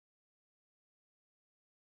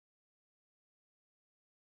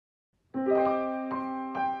I've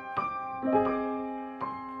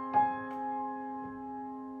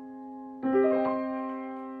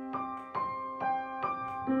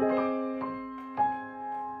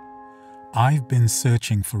been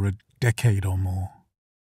searching for a decade or more.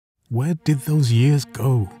 Where did those years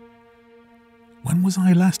go? When was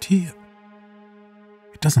I last here?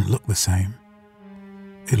 It doesn't look the same.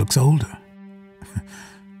 It looks older.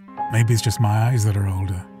 Maybe it's just my eyes that are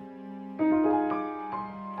older.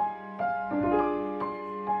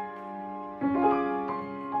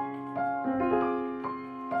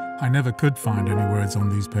 I never could find any words on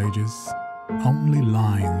these pages, only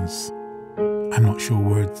lines. I'm not sure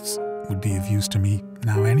words would be of use to me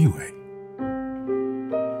now anyway.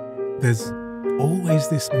 There's always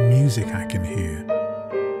this music I can hear.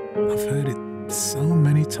 I've heard it so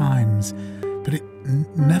many times, but it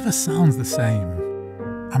never sounds the same.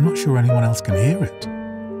 I'm not sure anyone else can hear it.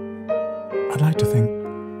 I'd like to think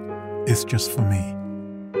it's just for me.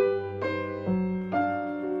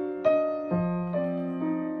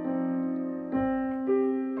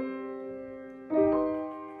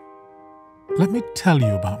 Let me tell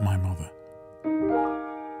you about my mother.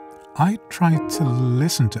 I tried to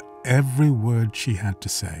listen to every word she had to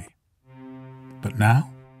say. But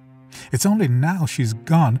now, it's only now she's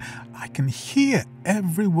gone, I can hear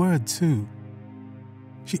every word too.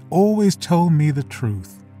 She always told me the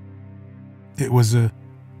truth. It was a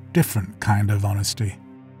different kind of honesty.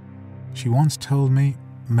 She once told me,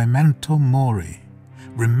 "Memento mori,"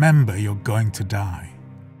 remember you're going to die.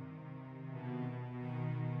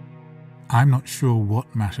 I'm not sure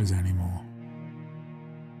what matters anymore.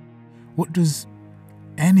 What does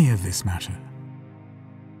any of this matter?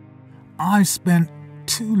 I've spent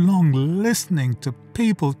too long listening to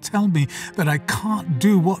people tell me that I can't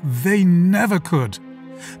do what they never could.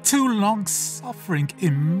 Too long suffering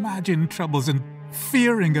imagined troubles and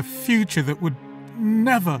fearing a future that would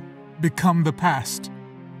never become the past.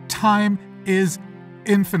 Time is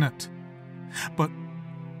infinite. But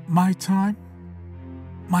my time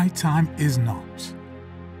is not.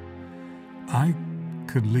 I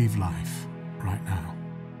could leave life right now.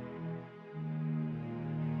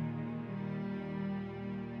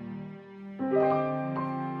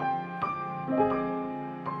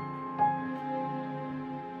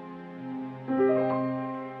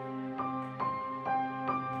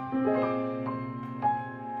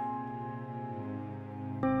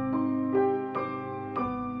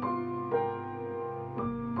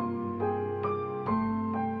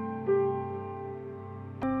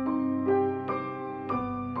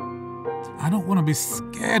 I don't want to be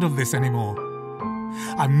scared of this anymore.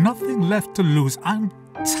 I've nothing left to lose. I'm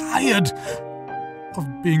tired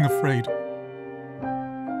of being afraid.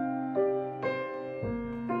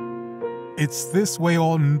 It's this way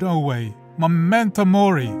or no way. Memento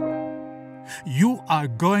mori. You are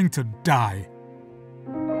going to die.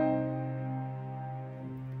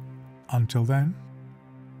 Until then,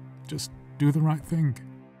 just do the right thing.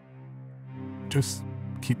 Just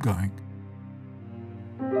keep going.